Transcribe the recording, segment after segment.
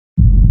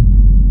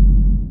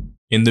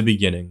In the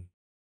beginning,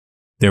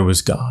 there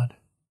was God.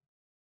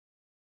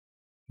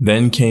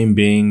 Then came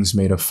beings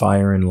made of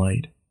fire and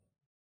light,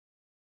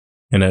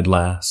 and at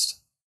last,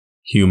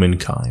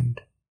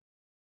 humankind.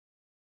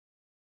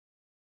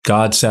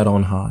 God sat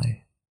on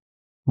high,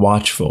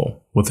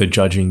 watchful with a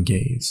judging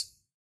gaze,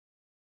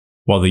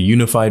 while the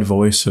unified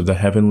voice of the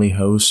heavenly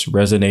hosts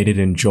resonated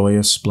in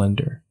joyous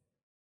splendor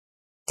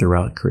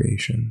throughout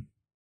creation.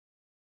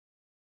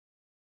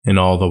 And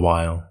all the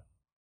while,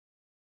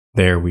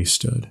 there we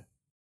stood,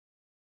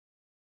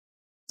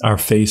 our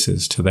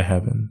faces to the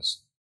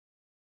heavens,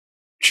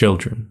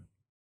 children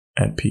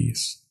at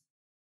peace.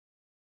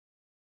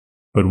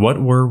 But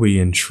what were we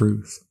in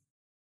truth?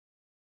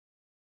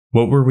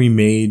 What were we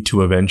made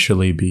to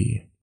eventually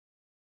be?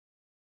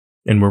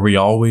 And were we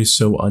always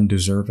so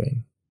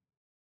undeserving?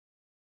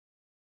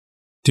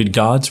 Did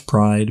God's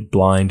pride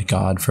blind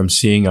God from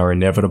seeing our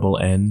inevitable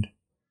end,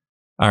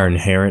 our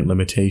inherent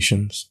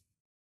limitations?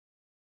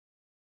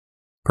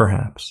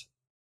 Perhaps.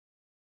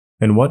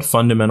 And what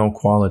fundamental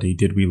quality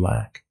did we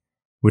lack,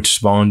 which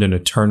spawned an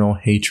eternal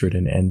hatred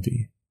and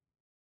envy?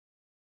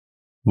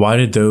 Why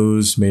did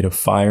those made of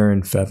fire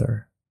and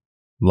feather,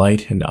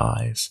 light and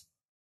eyes,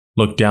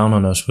 look down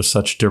on us with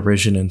such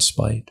derision and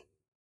spite?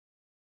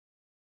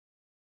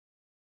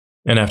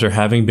 And after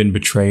having been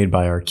betrayed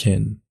by our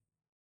kin,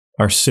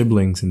 our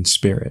siblings in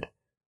spirit,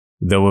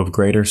 though of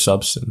greater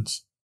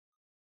substance,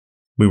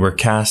 we were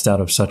cast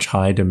out of such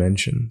high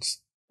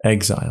dimensions,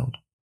 exiled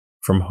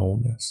from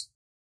wholeness,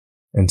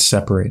 and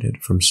separated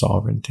from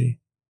sovereignty.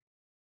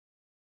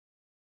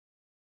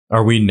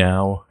 Are we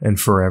now and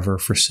forever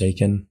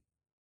forsaken,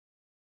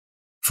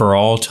 for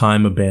all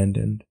time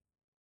abandoned,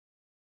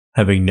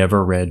 having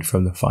never read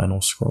from the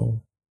final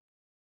scroll,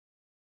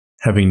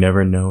 having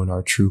never known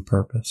our true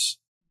purpose?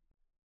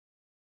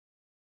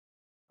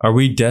 Are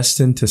we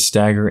destined to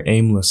stagger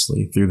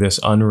aimlessly through this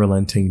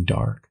unrelenting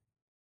dark?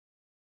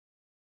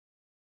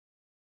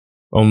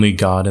 Only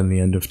God in the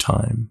end of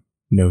time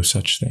knows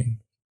such thing.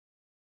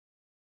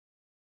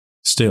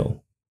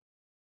 Still,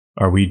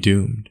 are we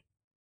doomed?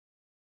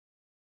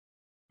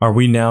 Are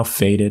we now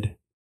fated,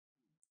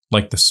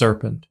 like the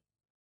serpent,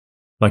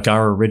 like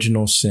our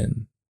original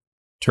sin,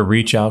 to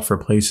reach out for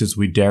places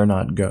we dare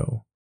not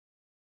go,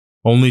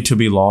 only to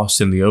be lost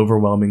in the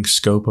overwhelming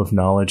scope of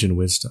knowledge and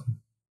wisdom,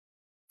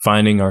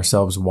 finding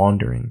ourselves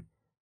wandering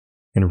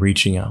and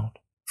reaching out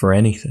for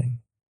anything,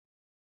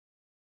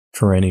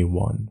 for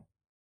anyone?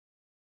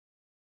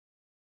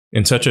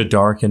 In such a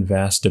dark and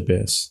vast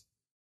abyss,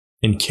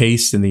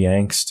 encased in the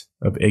angst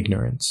of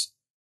ignorance,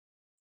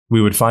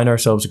 we would find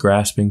ourselves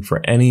grasping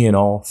for any and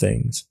all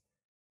things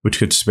which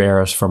could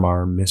spare us from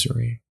our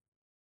misery.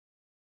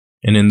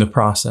 And in the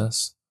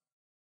process,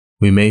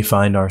 we may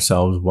find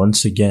ourselves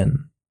once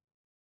again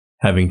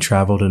having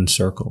traveled in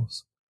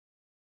circles,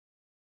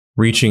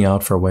 reaching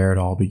out for where it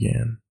all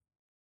began,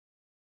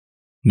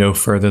 no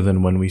further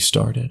than when we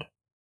started,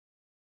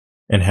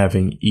 and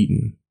having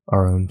eaten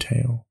our own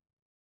tail,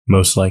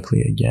 most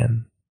likely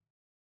again.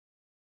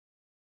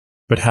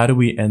 But how do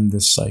we end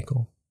this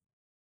cycle?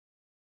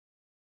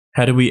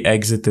 How do we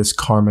exit this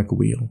karmic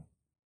wheel?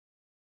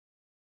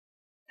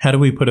 How do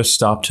we put a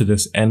stop to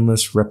this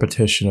endless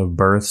repetition of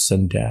births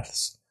and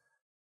deaths,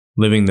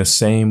 living the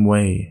same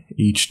way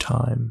each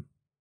time?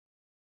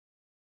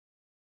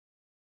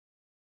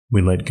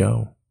 We let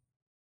go.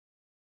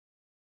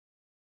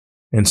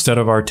 Instead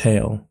of our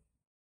tail,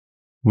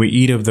 we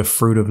eat of the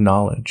fruit of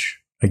knowledge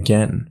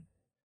again,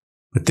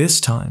 but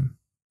this time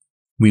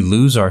we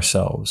lose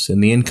ourselves in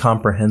the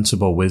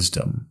incomprehensible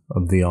wisdom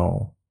of the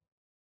all.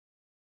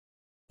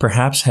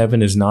 Perhaps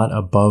heaven is not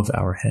above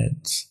our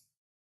heads,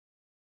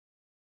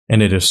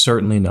 and it is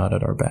certainly not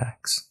at our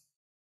backs.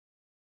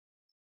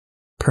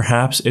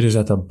 Perhaps it is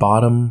at the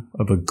bottom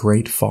of a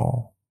great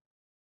fall,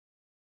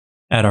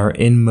 at our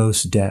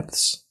inmost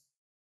depths,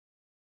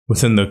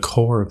 within the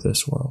core of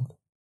this world.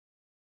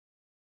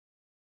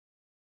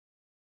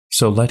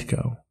 So let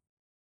go,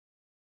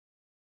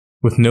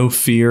 with no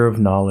fear of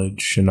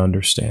knowledge and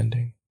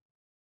understanding,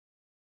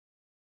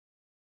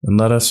 and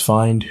let us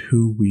find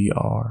who we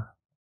are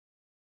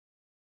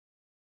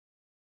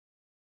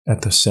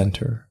at the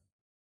center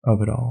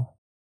of it all.